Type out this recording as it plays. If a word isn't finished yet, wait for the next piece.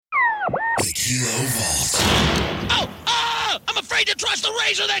Kilo Vault. Oh! Oh! I'm afraid to trust the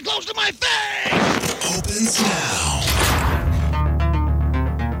razor that close to my face! Opens now.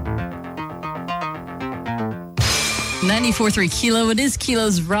 94.3 Kilo. It is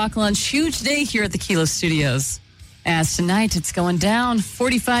Kilo's Rock Lunch. Huge day here at the Kilo Studios. As tonight, it's going down.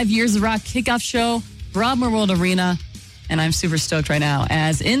 45 years of rock kickoff show, Broadmoor World Arena. And I'm super stoked right now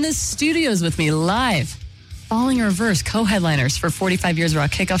as in the studios with me live, Falling in Reverse, co-headliners for 45 years of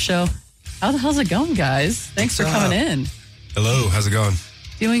rock kickoff show. How the hell's it going, guys? Thanks for coming in. Hello, how's it going?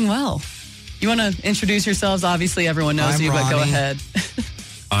 Doing well. You want to introduce yourselves? Obviously, everyone knows I'm you, but go Ronnie. ahead.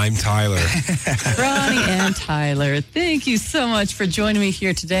 I'm Tyler. Ronnie and Tyler, thank you so much for joining me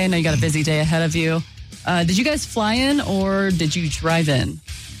here today. I know you got a busy day ahead of you. Did you guys fly in or did you drive in?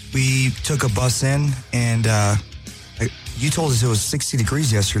 We took a bus in, and you told us it was 60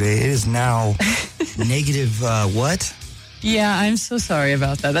 degrees yesterday. It is now negative, what? Yeah, I'm so sorry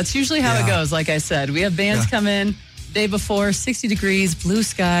about that. That's usually how it Yeah. goes. Like I said, we have bands come in day before, 60 degrees, blue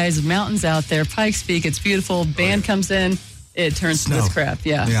skies, mountains out there, Pikes Peak. It's beautiful. Band comes in, it turns to Snow. this crap.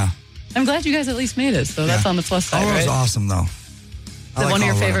 Yeah. Yeah. I'm glad you guys at least made it. So that's on the plus side, Colorado's right? awesome, though. Is it one of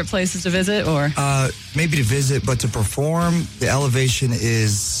your favorite places to visit, or? Maybe to visit, but to perform, the elevation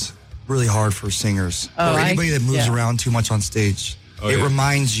is really hard for singers Oh, or anybody that moves yeah. around too much on stage. Oh, it yeah.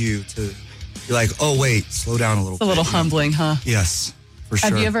 reminds you to be like, oh, wait, slow down a little It's a little bit. humbling, huh? Yes, for sure.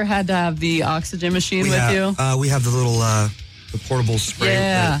 Have you ever had to have the oxygen machine with you? We have the little, the portable spray.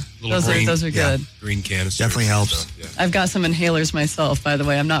 Yeah, little those are yeah. good. Green canister. Definitely helps. Stuff, yeah. I've got some inhalers myself, by the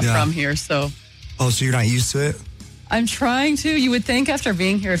way. I'm not Yeah. from here, so Oh, so you're not used to it? I'm trying to. You would think after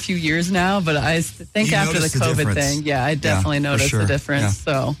being here a few years now, but I think You after the notice the COVID difference. thing, yeah, I definitely for noticed sure. the difference.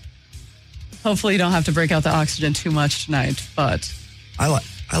 So hopefully you don't have to break out the oxygen too much tonight, but I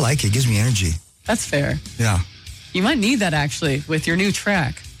like it. It gives me energy. that's fair. Yeah. You might need that actually with your new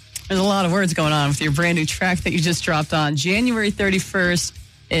track. There's a lot of words going on with your brand new track that you just dropped on January 31st.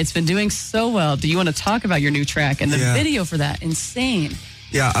 It's been doing so well. Do you want to talk about your new track and the Yeah. video for that? Insane.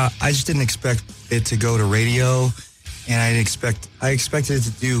 Yeah, I just didn't expect it to go to radio, and I expected it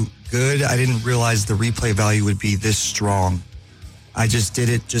to do good. I didn't realize the replay value would be this strong. I just did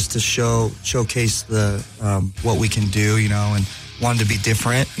it just to showcase the what we can do, and wanted to be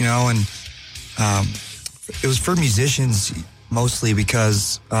different, and it was for musicians mostly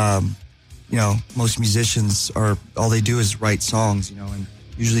because most musicians all they do is write songs, and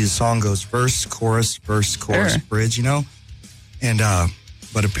usually the song goes verse, chorus, Sure. bridge, and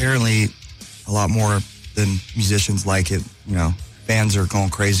but apparently a lot more than musicians like it. Fans are going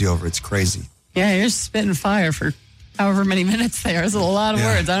crazy over it. It's crazy. Yeah, you're spitting fire for however many minutes there. There's a lot of Yeah.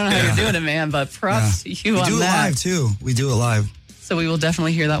 words. I don't know how you're doing it, man, but props to you We on do it that. live too. We do it live. So we will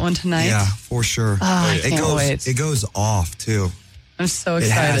definitely hear that one tonight. Yeah, for sure. I it can't goes. wait. It goes off too. I'm so It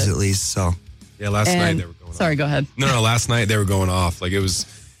excited. has at least. So Yeah, last night And they were going sorry, off. go ahead. No, last night they were going off. Like it was,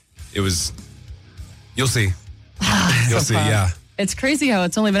 you'll see. You'll see, fun. yeah. It's crazy how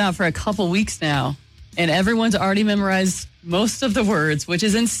it's only been out for a couple weeks now, and everyone's already memorized most of the words, which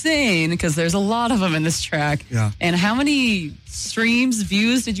is insane because there's a lot of them in this track. Yeah. And how many streams,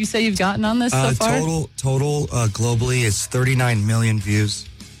 views did you say you've gotten on this so far? total globally is 39 million views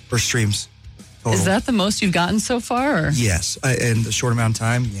for streams. Total. Is that the most you've gotten so far? Or? Yes, in the short amount of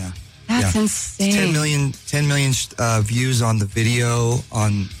time. Yeah. That's Yeah. insane. 10 million views on the video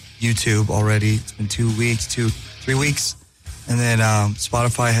on YouTube already. It's been 3 weeks. And then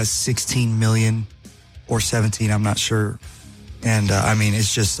Spotify has 16 million or 17, I'm not sure. And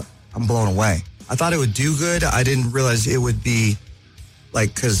it's just, I'm blown away. I thought it would do good. I didn't realize it would be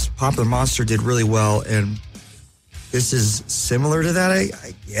because Popular Monster did really well. And this is similar to that, I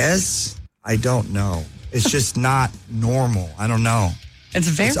guess. I don't know. It's just not normal. I don't know. It's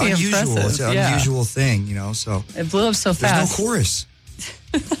very It's unusual. impressive. It's an yeah. unusual thing, so. It blew up so There's fast. no chorus.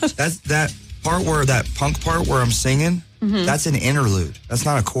 that punk part where I'm singing, Mm-hmm. that's an interlude. That's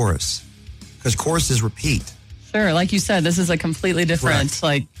not a chorus. Because choruses repeat. Sure, like you said, this is a completely different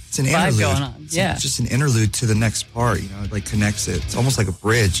Correct. It's an vibe interlude. going on. It's Yeah. just an interlude to the next part, it like connects it. It's almost like a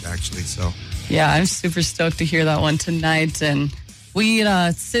bridge, actually, so. Yeah, I'm super stoked to hear that one tonight. And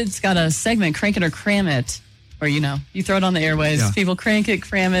Sid's got a segment, Crank It or Cram It, where, you throw it on the airwaves. Yeah. People crank it,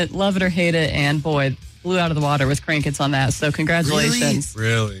 cram it, love it or hate it. And boy, blew out of the water with Crank It's on that. So congratulations.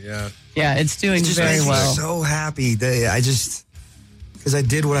 Really, yeah. Yeah, it's doing It just very makes well. me so happy that because I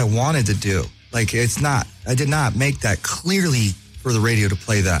did what I wanted to do. I did not make that clearly for the radio to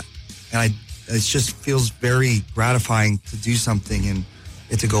play that. And it just feels very gratifying to do something and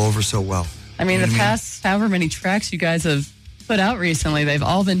it to go over so well. I mean, You know the what I mean? past however many tracks you guys have put out recently, they've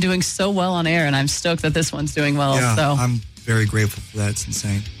all been doing so well on air, and I'm stoked that this one's doing well. Yeah, So I'm very grateful for that. It's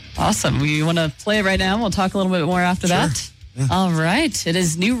insane. Awesome. We want to play it right now. We'll talk a little bit more after that. Yeah. All right. It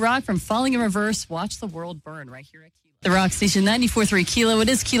is new rock from Falling in Reverse. Watch the World Burn right here at Kilo. The Rock Station 94.3 Kilo. It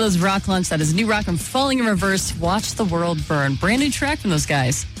is Kilo's Rock Lunch. That is new rock from Falling in Reverse. Watch the World Burn. Brand new track from those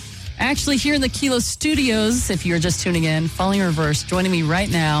guys. Actually, here in the Kilo studios, if you're just tuning in, Falling in Reverse, joining me right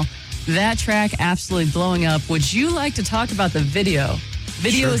now. That track absolutely blowing up. Would you like to talk about the video?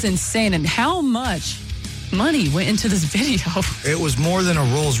 Video is insane. And how much money went into this video? It was more than a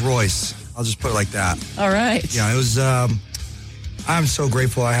Rolls Royce. I'll just put it like that. All right. Yeah, it was. I'm so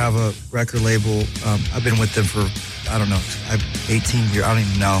grateful I have a record label. I've been with them for, I don't know, 18 years. I don't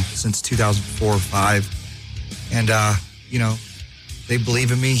even know, since 2004 or 5. And, you know, they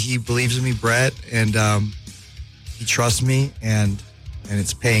believe in me. He believes in me, Brett. And he trusts me. And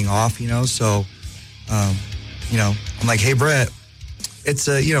it's paying off, you know. So, you know, I'm like, hey, Brett, it's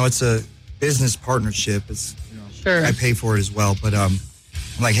a business partnership. It's, you know, Sure. I pay for it as well. But I'm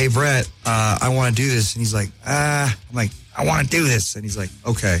like, hey, Brett, I want to do this. And he's like, I'm like, I want to do this. And he's like,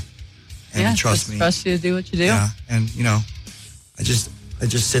 okay. And he trusts me. Trust you to do what you do. Yeah. And, you know, I just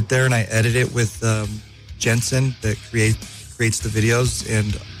sit there and I edit it with Jensen that creates the videos.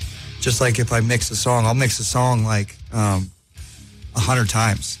 And just like if I mix a song, I'll mix a song like 100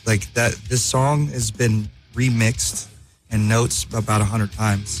 times. Like that, this song has been remixed and notes about 100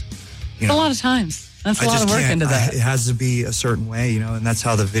 times. You know, a lot of times. That's a I lot just of work can't. into that. It has to be a certain way, you know, and that's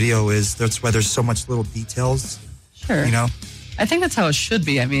how the video is. That's why there's so much little details, Sure. you know. I think that's how it should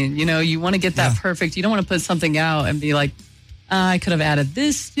be. I mean, you know, you want to get that perfect. You don't want to put something out and be like, I could have added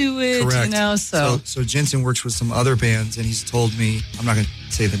this to it, Correct. you know, so Jensen works with some other bands, and he's told me, I'm not going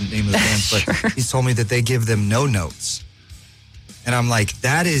to say the name of the band, Sure. but he's told me that they give them no notes. And I'm like,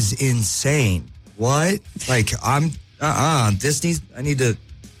 that is insane. What? Like, I need to,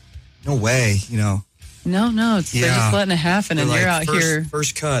 no way, you know. No, it's they're just letting it happen, and They're you're like, out here.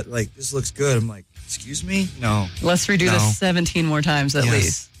 First cut, like, this looks good. I'm like, excuse me? No. Let's redo No. this 17 more times at Yes.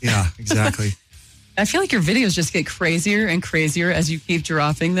 least. Yeah, exactly. I feel like your videos just get crazier and crazier as you keep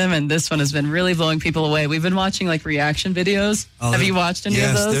dropping them, and this one has been really blowing people away. We've been watching like reaction videos. Have you watched any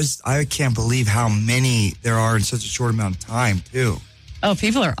of those? I can't believe how many there are in such a short amount of time, too. Oh,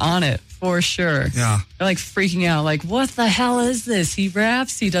 people are on it for sure. Yeah. They're like freaking out, like, what the hell is this? He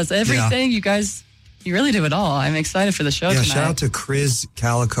raps, he does everything. You guys, you really do it all. I'm excited for the show tonight. Shout out to Chris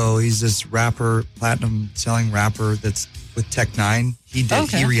Calico. He's this rapper, platinum selling rapper that's with Tech 9. He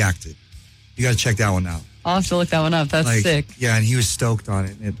reacted. You got to check that one out. I'll have to look that one up. That's sick. Yeah, and he was stoked on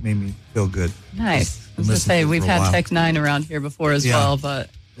it. It made me feel good. Nice. I was going to say, we've had Tech 9 around here before as well, but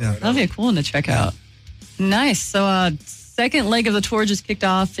that'll be a cool one to check out. Nice. So, second leg of the tour just kicked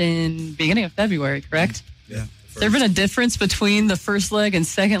off in beginning of February, correct? Yeah. Has there been a difference between the first leg and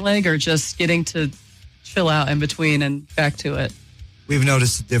second leg, or just getting to chill out in between and back to it? We've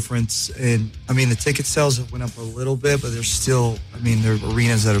noticed a difference in, the ticket sales have went up a little bit, but there's still, there are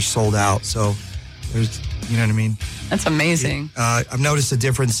arenas that are sold out. So there's, you know what I mean? That's amazing. I've noticed a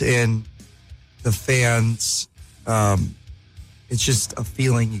difference in the fans. It's just a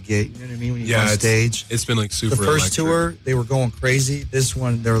feeling you get, you know what I mean? When you go on stage. It's been like super The first electric. tour, they were going crazy. This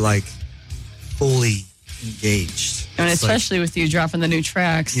one, they're like fully engaged. And It's especially with you dropping the new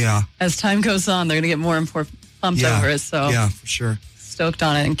tracks. Yeah. As time goes on, they're going to get more and more pumped over it. So yeah, for sure. Stoked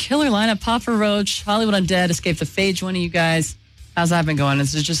on it. And killer lineup, Papa Roach, Hollywood Undead, Escape the Fate, one of you guys. How's that been going?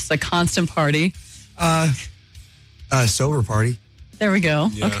 Is it just a constant party? Sober party. There we go.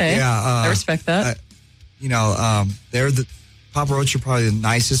 Yeah. Okay. Yeah. I respect that. They're the Papa Roach are probably the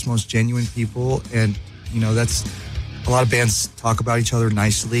nicest, most genuine people, and that's a lot of bands talk about each other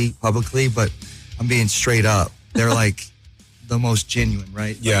nicely publicly, but I'm being straight up. They're like the most genuine,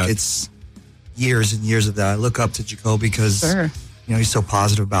 right? Yeah. Like, it's years and years of that. I look up to Jacoby because he's so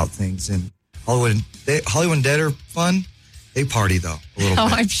positive about things, and Hollywood Undead are fun. They party though a little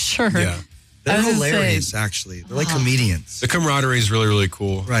bit. I'm sure. Yeah. They're I was gonna hilarious, actually. They're like comedians. The camaraderie is really, really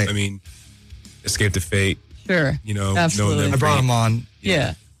cool. Right. Escape the Fate. Sure. Absolutely. knowing them I brought them on.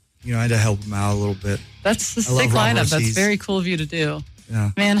 Yeah. I had to help them out a little bit. That's the I love sick Rob lineup. That's Ortiz. very cool of you to do.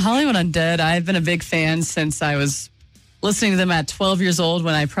 Yeah. Man, Hollywood Undead, I've been a big fan since I was listening to them at 12 years old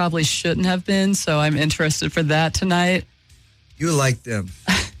when I probably shouldn't have been, so I'm interested for that tonight. You like them.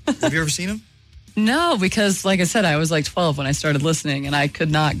 Have you ever seen them? No, because like I said, I was like 12 when I started listening, and I could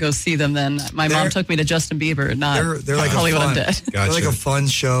not go see them then. My mom took me to Justin Bieber, not They're like Hollywood a fun, Undead. They're like a fun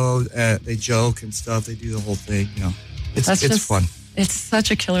show. They joke and stuff. They do the whole thing. It's fun. It's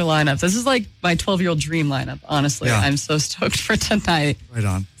such a killer lineup. This is like my 12-year-old dream lineup, honestly. Yeah. I'm so stoked for tonight. Right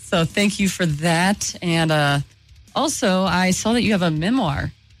on. So thank you for that. And also, I saw that you have a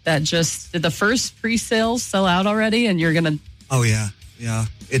memoir that did the first pre-sales sell out already, and you're going to... Oh, yeah. Yeah,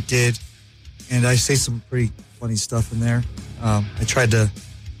 it did. And I say some pretty funny stuff in there. I tried to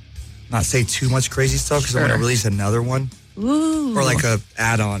not say too much crazy stuff because I want to release another one. Ooh. Or like a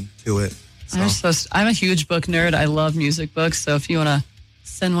add-on to it. So. I'm a huge book nerd. I love music books. So if you want to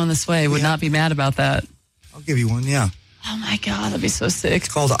send one this way, would not be mad about that. I'll give you one, yeah. Oh my God, that'd be so sick.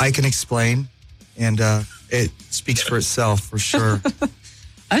 It's called I Can Explain, and it speaks for itself for sure.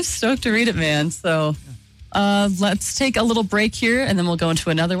 I'm stoked to read it, man. So let's take a little break here, and then we'll go into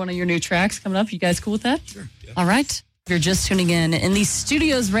another one of your new tracks coming up. You guys cool with that? Sure. Yeah. All right. If you're just tuning in the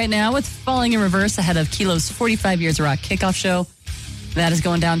studios right now with Falling in Reverse ahead of Kilo's 45 Years of Rock kickoff show. That is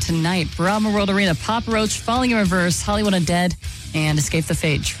going down tonight. Brahma World Arena, Papa Roach, Falling in Reverse, Hollywood Undead, and Escape the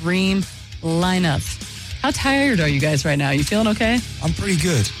Fate. Dream lineup. How tired are you guys right now? You feeling okay? I'm pretty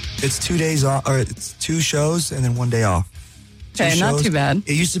good. It's 2 days off, or it's 2 shows and then 1 day off. Okay, not too bad.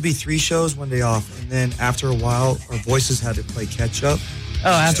 It used to be 3 shows, 1 day off, and then after a while, our voices had to play catch up.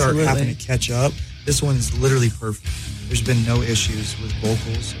 Oh, absolutely. Start having to catch up. This one is literally perfect. There's been no issues with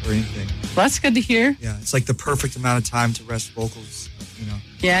vocals or anything. Well, that's good to hear. Yeah, it's like the perfect amount of time to rest vocals, you know.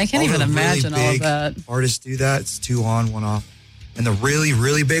 Yeah, I can't even imagine all of that. Artists do that. It's 2 on, 1 off. And the really,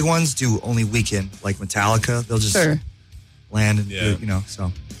 really big ones do only weekend, like Metallica. They'll just land and do it, you know,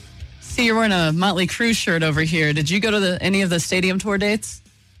 so. See, you're wearing a Motley Crue shirt over here. Did you go to any of the stadium tour dates?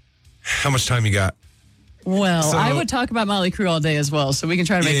 How much time you got? Well, I would talk about Motley Crue all day as well, so we can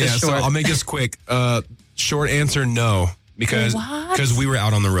try to make this short. So I'll make this quick. Short answer, no. Because we were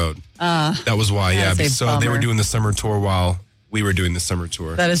out on the road. That was why, So they were doing the summer tour while we were doing the summer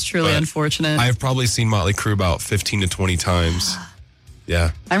tour. That is truly unfortunate. I've probably seen Motley Crue about 15 to 20 times.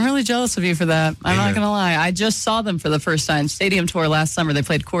 Yeah. I'm really jealous of you for that. I'm not going to lie. I just saw them for the first time. Stadium tour last summer. They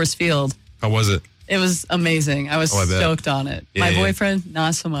played Coors Field. How was it? It was amazing. I was stoked on it. Yeah, My boyfriend,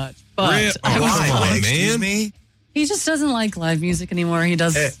 not so much. But Excuse me? He just doesn't like live music anymore. He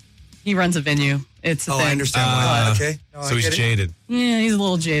does. He runs a venue. It's a thing. I understand why. Okay. No, so he's jaded. Yeah, he's a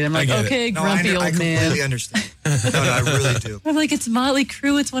little jaded. I'm like, okay, grumpy old man. I completely understand. No, I really do. I'm like, it's Motley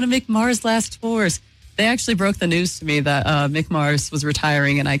Crue. It's one of Mick Mars' last tours. They actually broke the news to me that Mick Mars was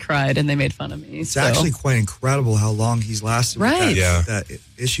retiring, and I cried, and they made fun of me. It's actually quite incredible how long he's lasted with that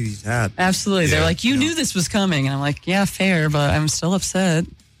issue he's had. Absolutely. They're like, you knew this was coming. And I'm like, yeah, fair, but I'm still upset.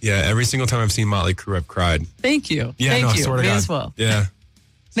 Yeah, every single time I've seen Motley Crue, I've cried. Thank you. Yeah, Thank you. I swear to God. as well. Yeah.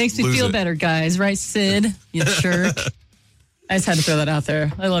 Makes me feel better, guys. Right, Sid? You jerk. I just had to throw that out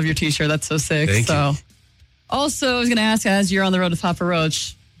there. I love your T-shirt. That's so sick. Thank you. Also, I was going to ask, as you're on the road to Papa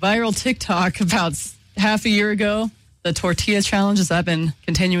Roach, viral TikTok about half a year ago, the tortilla challenge, has that been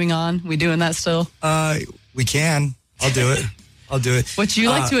continuing on? We doing that still? We can. I'll do it. Would you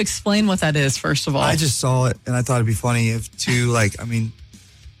like to explain what that is, first of all? I just saw it, and I thought it'd be funny if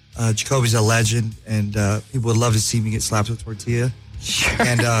Jacoby's a legend, and people would love to see me get slapped with tortilla. Sure.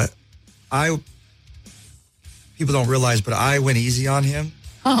 And people don't realize, but I went easy on him.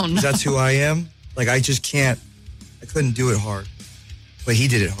 Oh, no. That's who I am. Like, I couldn't do it hard, but he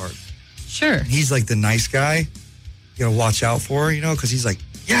did it hard. Sure. And he's like the nice guy you gotta watch out for, because he's like,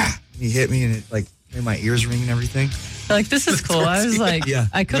 yeah. And he hit me, and it like made my ears ring and everything. Like, this is cool. I was like,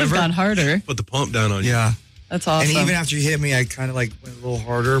 I could have gone harder. Put the pump down on you. Yeah. That's awesome. And even after he hit me, I kind of like went a little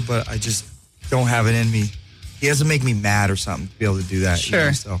harder, but I just don't have it in me. He has to make me mad or something to be able to do that.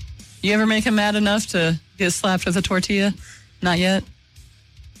 Sure. So. You ever make him mad enough to get slapped with a tortilla? Not yet?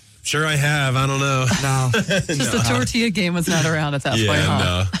 Sure I have. I don't know. No. Just the tortilla game was not around at that point,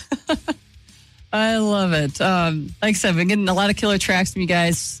 huh? No. I love it. Like I said, I've been getting a lot of killer tracks from you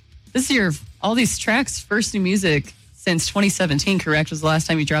guys. This year, all these tracks, first new music since 2017, correct? Was the last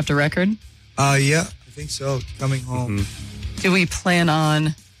time you dropped a record? Yeah, I think so. Coming home. Mm-hmm. Do we plan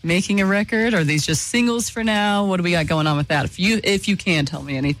on making a record? Or are these just singles for now? What do we got going on with that? If you can tell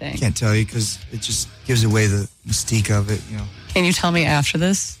me anything. I can't tell you because it just gives away the mystique of it, Can you tell me after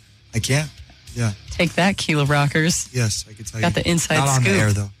this? I can. Yeah. Take that, Kilo Rockers. Yes, I can tell you. Got the inside Not scoop. on the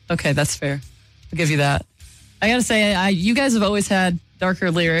air, though. Okay, that's fair. I'll give you that. I got to say, you guys have always had darker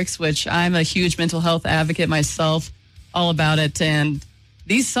lyrics, which I'm a huge mental health advocate myself, all about it. And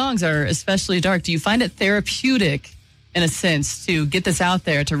these songs are especially dark. Do you find it therapeutic, in a sense, to get this out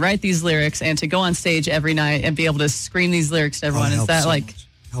there, to write these lyrics and to go on stage every night and be able to scream these lyrics to everyone? Is that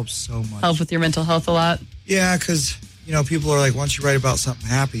helps so much. Help with your mental health a lot? Yeah, because, people are like, once you write about something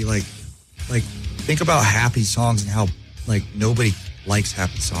happy, like think about happy songs and how, nobody likes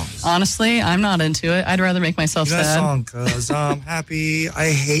happy songs. Honestly, I'm not into it. I'd rather make myself sad. That song, because I'm happy.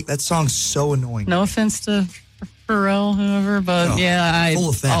 I hate that song. So annoying. No offense to Pharrell, whoever, but full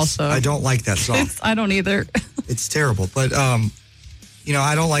offense. Also. I don't like that song. I don't either. It's terrible. But, I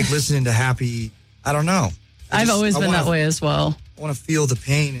don't like listening to happy, I don't know. I've always been that way as well. I want to feel the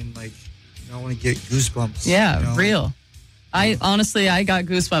pain and like, I want to get goosebumps. Yeah, real. I honestly, I got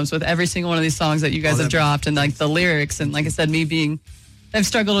goosebumps with every single one of these songs that you guys have dropped, and like the lyrics, and like I said, I've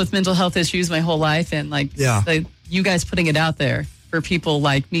struggled with mental health issues my whole life, and like you guys putting it out there for people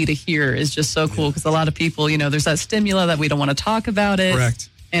like me to hear is just so cool, because a lot of people, there's that stimula that we don't want to talk about it. Correct.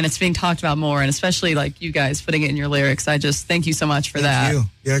 And it's being talked about more, and especially like you guys putting it in your lyrics. I just thank you so much for that. Thank you.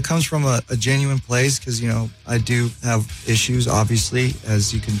 Yeah, it comes from a genuine place, because, I do have issues, obviously,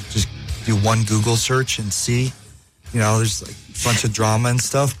 as you can just do one Google search and see. There's like a bunch of drama and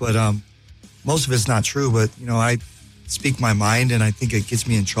stuff, but most of it's not true. But, I speak my mind, and I think it gets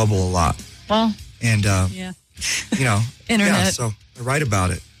me in trouble a lot. Well, and, internet. Yeah, so I write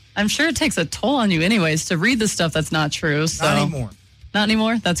about it. I'm sure it takes a toll on you anyways to read the stuff that's not true. So. Not anymore. Not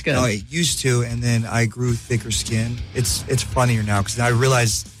anymore? That's good. No, I used to, and then I grew thicker skin. It's funnier now, because I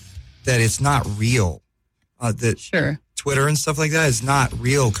realized that it's not real. That Twitter and stuff like that is not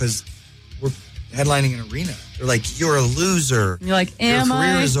real, because we're headlining an arena. They're like, you're a loser. You're like, your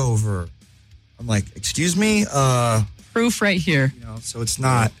career is over. I'm like, excuse me? Proof right here. So it's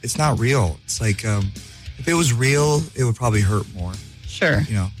not real. It's like, if it was real, it would probably hurt more. Sure.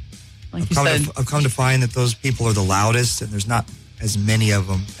 Like I've come to find that those people are the loudest, and there's not as many of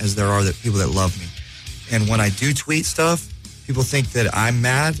them as there are people that love me. And when I do tweet stuff, people think that I'm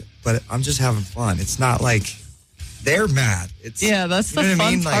mad, but I'm just having fun. It's not like they're mad. That's the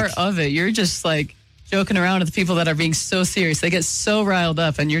fun part of it. You're just like joking around with the people that are being so serious. They get so riled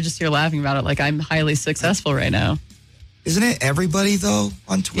up, and you're just here laughing about it like I'm highly successful right now. Isn't it everybody, though,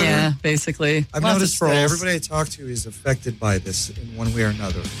 on Twitter? Yeah, basically. I've noticed that everybody I talk to is affected by this in one way or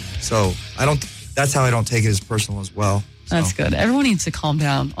another. So that's how I don't take it as personal as well. So. That's good. Everyone needs to calm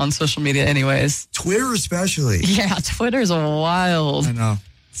down on social media anyways. Twitter especially. Yeah, Twitter's wild. I know.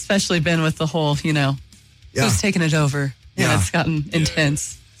 Especially been with the whole, who's taking it over. Yeah. It's gotten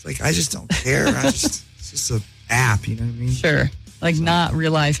intense. It's like, I just don't care. It's just an app, you know what I mean? Sure. Like not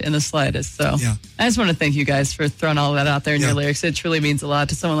real life in the slightest. So I just want to thank you guys for throwing all that out there in your lyrics. It truly means a lot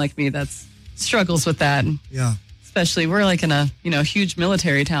to someone like me that struggles with that. And especially we're like in a, huge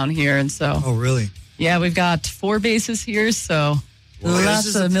military town here. And so. Oh, really? Yeah, we've got 4 bases here, so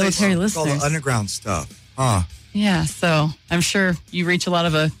lots of military listeners. All the underground stuff, huh? Yeah, so I'm sure you reach a lot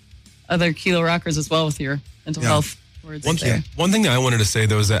of other Kilo rockers as well with your mental health words. One thing that I wanted to say,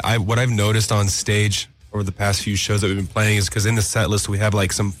 though, is that what I've noticed on stage over the past few shows that we've been playing is because in the set list we have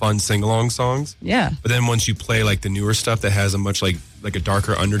like some fun sing-along songs. Yeah. But then once you play like the newer stuff that has a much like a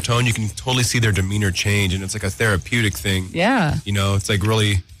darker undertone, you can totally see their demeanor change, and it's like a therapeutic thing. Yeah. It's like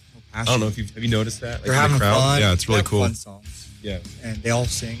really... I don't know if have you noticed that? Like they're having fun. Yeah, it's really cool. Fun songs. Yeah, and they all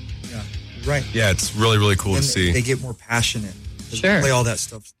sing. Yeah, you're right. Yeah, it's really, really cool to see. They get more passionate. Sure. They play all that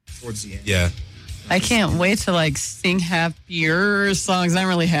stuff towards the end. Yeah. I can't wait to like sing happier songs. I'm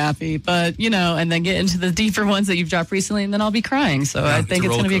really happy, but and then get into the deeper ones that you've dropped recently, and then I'll be crying. So I think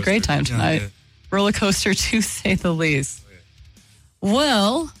it's going to be a great time tonight. Yeah. Roller coaster, to say the least. Oh, yeah.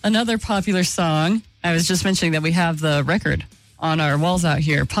 Well, another popular song. I was just mentioning that we have the record on our walls out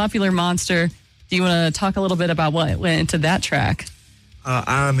here. Popular Monster. Do you want to talk a little bit about what went into that track?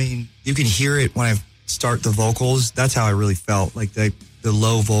 I mean, you can hear it when I start the vocals. That's how I really felt. Like the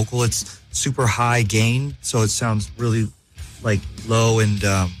low vocal, it's super high gain, so it sounds really like low and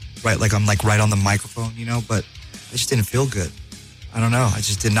right, like I'm like right on the microphone, but I just didn't feel good. I don't know. I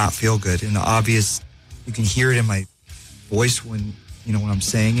just did not feel good. And the obvious, you can hear it in my voice when I'm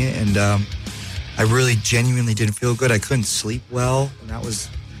saying it, and I really genuinely didn't feel good. I couldn't sleep well, and that was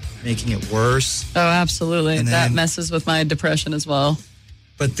making it worse. Oh, absolutely. And that messes with my depression as well.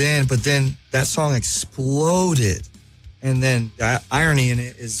 But then that song exploded. And then the irony in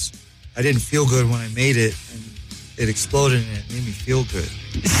it is I didn't feel good when I made it, and it exploded, and it made me feel good.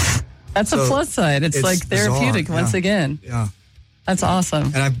 That's a plus side. It's like therapeutic once again. Yeah. That's awesome.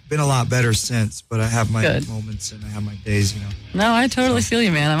 And I've been a lot better since, but I have my moments and I have my days, No, I totally feel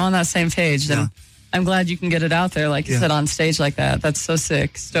you, man. I'm on that same page. And I'm glad you can get it out there, like you said, on stage like that. That's so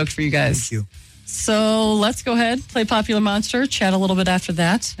sick. Stoked for you guys. Thank you. So let's go ahead, play Popular Monster, chat a little bit after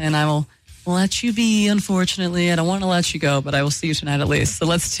that, and I will let you be, unfortunately. I don't want to let you go, but I will see you tonight at least. So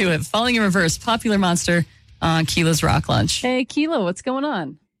let's do it. Falling in Reverse, Popular Monster on Kilo's Rock Lunch. Hey, Kilo, what's going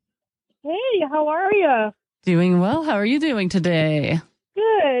on? Hey, how are you? Doing well. How are you doing today?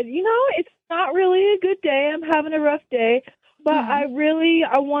 Good. It's not really a good day. I'm having a rough day, but I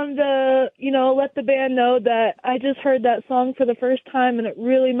wanted to, let the band know that I just heard that song for the first time, and it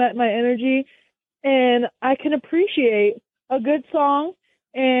really met my energy, and I can appreciate a good song,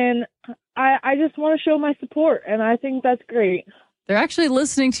 and I just want to show my support, and I think that's great. They're actually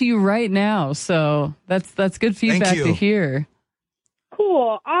listening to you right now, so that's good feedback to hear.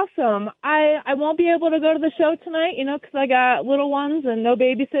 Cool. Awesome. I won't be able to go to the show tonight, because I got little ones and no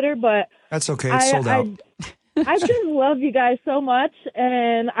babysitter, but that's okay. It's sold out. I just love you guys so much,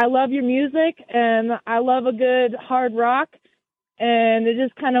 and I love your music, and I love a good hard rock, and it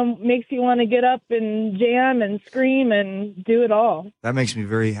just kind of makes you want to get up and jam and scream and do it all. That makes me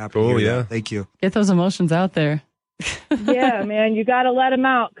very happy. Oh, yeah. That. Thank you. Get those emotions out there. Yeah, man, you got to let them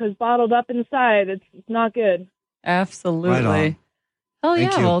out, because bottled up inside, it's not good. Absolutely. Right Oh,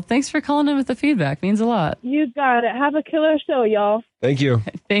 Thank yeah. you. Well, thanks for calling in with the feedback. Means a lot. You got it. Have a killer show, y'all. Thank you.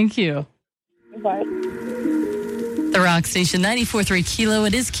 Thank you. Bye. The Rock Station, 94.3 Kilo.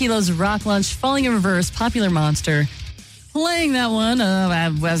 It is Kilo's Rock Lunch, Falling in Reverse, Popular Monster. Playing that one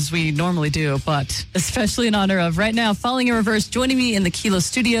as we normally do, but especially in honor of right now, Falling in Reverse, joining me in the Kilo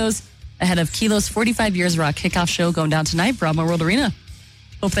studios ahead of Kilo's 45 Years Rock Kickoff Show going down tonight, Broadmoor World Arena.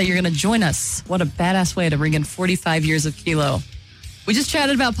 Hope that you're going to join us. What a badass way to bring in 45 years of Kilo. We just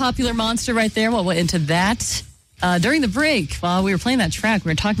chatted about Popular Monster right there. What went into that? During the break, while we were playing that track,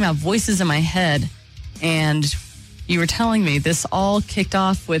 we were talking about voices in my head. And you were telling me this all kicked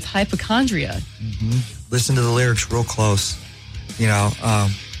off with hypochondria. Mm-hmm. Listen to the lyrics real close. I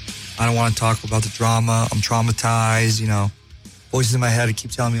don't want to talk about the drama. I'm traumatized. Voices in my head keep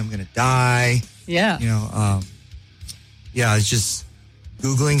telling me I'm going to die. Yeah. It's just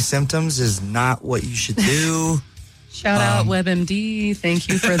Googling symptoms is not what you should do. Shout out WebMD. Thank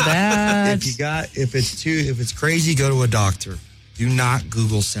you for that. if it's crazy, go to a doctor. Do not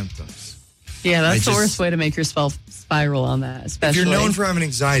Google symptoms. Yeah, that's the worst way to make yourself spiral on that, especially. If you're known for having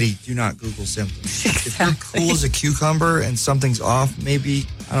anxiety, do not Google symptoms. Exactly. If you're cool as a cucumber and something's off, maybe,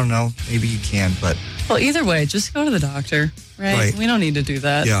 I don't know, maybe you can, but. Well, either way, just go to the doctor, right? We don't need to do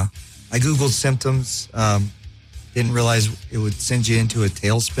that. Yeah. I Googled symptoms, didn't realize it would send you into a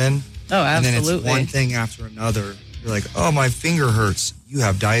tailspin. Oh, absolutely. And then it's one thing after another. You're like, oh, my finger hurts. You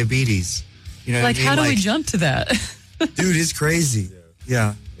have diabetes. You know what I mean? How do we jump to that? Dude, it's crazy.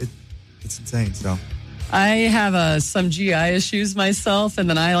 Yeah, it's insane. So I have some GI issues myself, and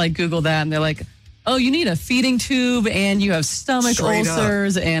then I Google that, and they're like, oh, you need a feeding tube, and you have stomach Straight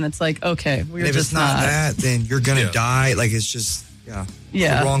ulcers, and it's like, okay, we're if just it's not that, then you're going to die. It's just,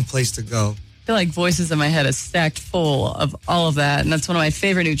 Yeah. the wrong place to go. I feel like Voices in my head is stacked full of all of that, and that's one of my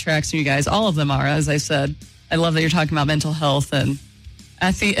favorite new tracks from you guys. All of them are, as I said. I love that you're talking about mental health, and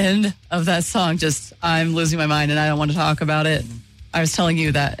at the end of that song, I'm losing my mind, and I don't want to talk about it. I was telling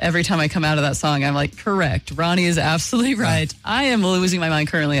you that every time I come out of that song, I'm like, correct. Ronnie is absolutely right. I am losing my mind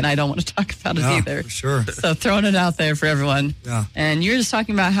currently, and I don't want to talk about it either. For sure. So throwing it out there for everyone. Yeah. And you're just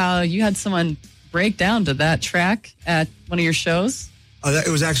talking about how you had someone break down to that track at one of your shows. Oh,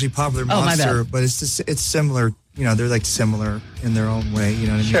 it was actually Popular my Monster, bad. but it's similar. They're similar in their own way. You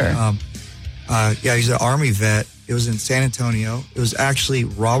know what I mean? Sure. He's an Army vet. It was in San Antonio. It was actually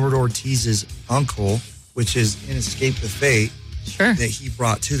Robert Ortiz's uncle, which is in Escape the Fate, Sure. that he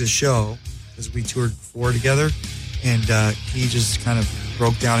brought to the show because we toured before together. And he just kind of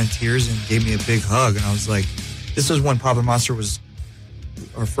broke down in tears and gave me a big hug. And I was like, this was when Popular Monster was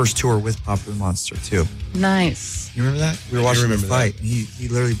our first tour with Popular Monster, too. Nice. You remember that? We were watching the fight. And he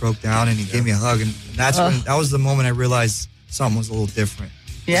literally broke down and he gave me a hug. And that was the moment I realized something was a little different.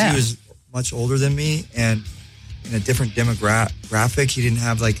 Yeah. He was much older than me and in a different demographic. He didn't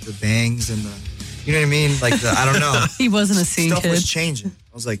have the bangs and the, you know what I mean? I don't know. He wasn't a scene Stuff kid. was changing.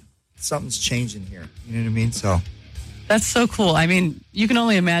 I was like, something's changing here. You know what I mean? So. That's so cool. I mean, you can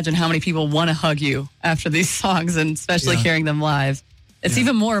only imagine how many people want to hug you after these songs, and especially hearing them live. It's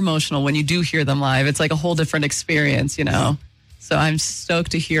even more emotional when you do hear them live. It's like a whole different experience, Yeah. So I'm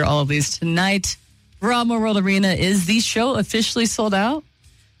stoked to hear all of these tonight. Broadmoor World Arena, is the show officially sold out?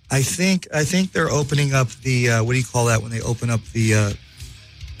 I think they're opening up the what do you call that when they open up the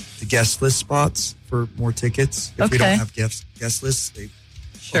guest list spots for more tickets. If we don't have guest lists, they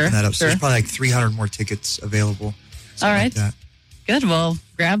open that up. So there's probably 300 more tickets available. All right. Like that. Good. Well,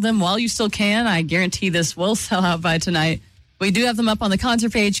 grab them while you still can. I guarantee this will sell out by tonight. We do have them up on the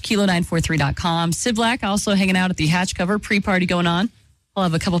concert page, kilo943.com. Sid Black also hanging out at the Hatch Cover pre-party going on. I'll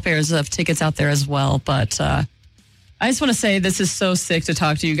have a couple pairs of tickets out there as well. But I just want to say this is so sick to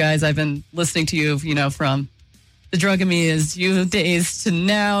talk to you guys. I've been listening to you, from the Drug of Me is you days to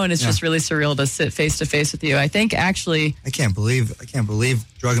now, and it's just really surreal to sit face to face with you. I think actually, I can't believe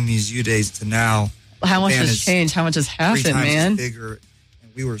Drug of Me is you days to now. How much has changed? How much has happened, 3 times man? Bigger,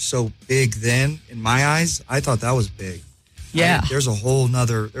 and we were so big then. In my eyes, I thought that was big. Yeah. There's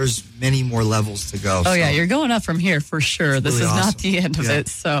there's many more levels to go. Oh, yeah. You're going up from here for sure. This really is awesome. not the end of it.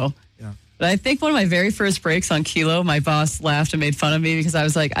 So But I think one of my very first breaks on Kilo, my boss laughed and made fun of me because I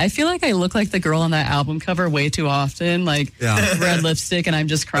was like, I feel like I look like the girl on that album cover way too often, like red lipstick, and I'm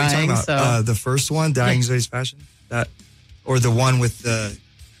just crying. So the first one, Dying Zay's Fashion, that, or the one with the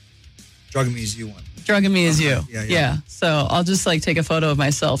Drugging Me As You one. Drugging Me As You. Yeah. So I'll just like take a photo of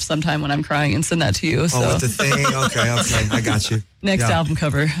myself sometime when I'm crying and send that to you. So. Oh, with the thing? Okay. I got you. Next album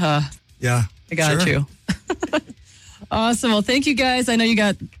cover. Yeah. I got you. Awesome. Well, thank you guys. I know you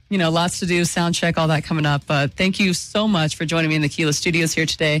got, lots to do, sound check, all that coming up. But thank you so much for joining me in the Kilo studios here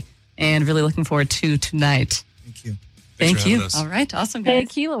today, and really looking forward to tonight. Thank you. Thank you. All right. Awesome, guys. Hey,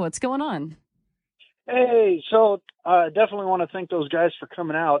 Kilo, what's going on? Hey, so definitely want to thank those guys for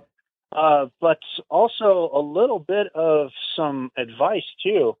coming out, but also a little bit of some advice,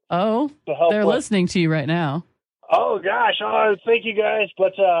 too. Oh, they're listening to you right now. Oh, gosh. Thank you, guys.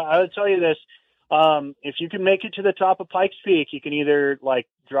 But I would tell you this. If you can make it to the top of Pikes Peak, you can either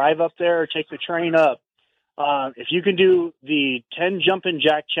drive up there or take the train up. If you can do the 10 jumping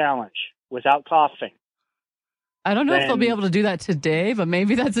jack challenge without coughing. I don't know if they'll be able to do that today, but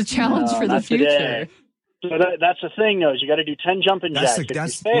maybe that's a challenge for the future. Today. So that's the thing, though, is you got to do 10 jumping jacks. If you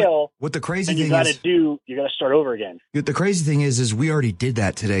fail, what the crazy thing you got to start over again. The crazy thing is we already did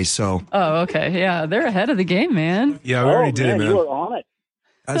that today. So. Oh, okay. Yeah, they're ahead of the game, man. Yeah, we already did it, man. You were on it.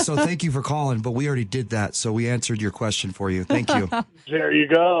 So thank you for calling, but we already did that, so we answered your question for you. Thank you. There you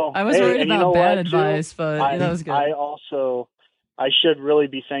go. I was worried about bad advice, but that was good. I should really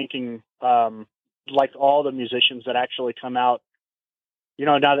be thanking all the musicians that actually come out.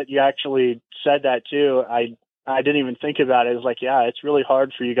 Now that you actually said that too, I didn't even think about it. It was it's really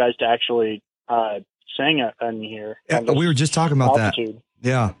hard for you guys to actually sing in here. Yeah, we were just talking about altitude. That.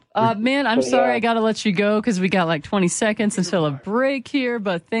 Yeah. Man, I'm sorry I got to let you go because we got 20 seconds until a break here,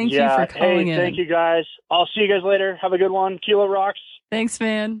 but thank you for calling in. Thank you guys. I'll see you guys later. Have a good one. Kilo rocks. Thanks,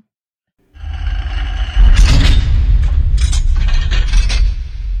 man.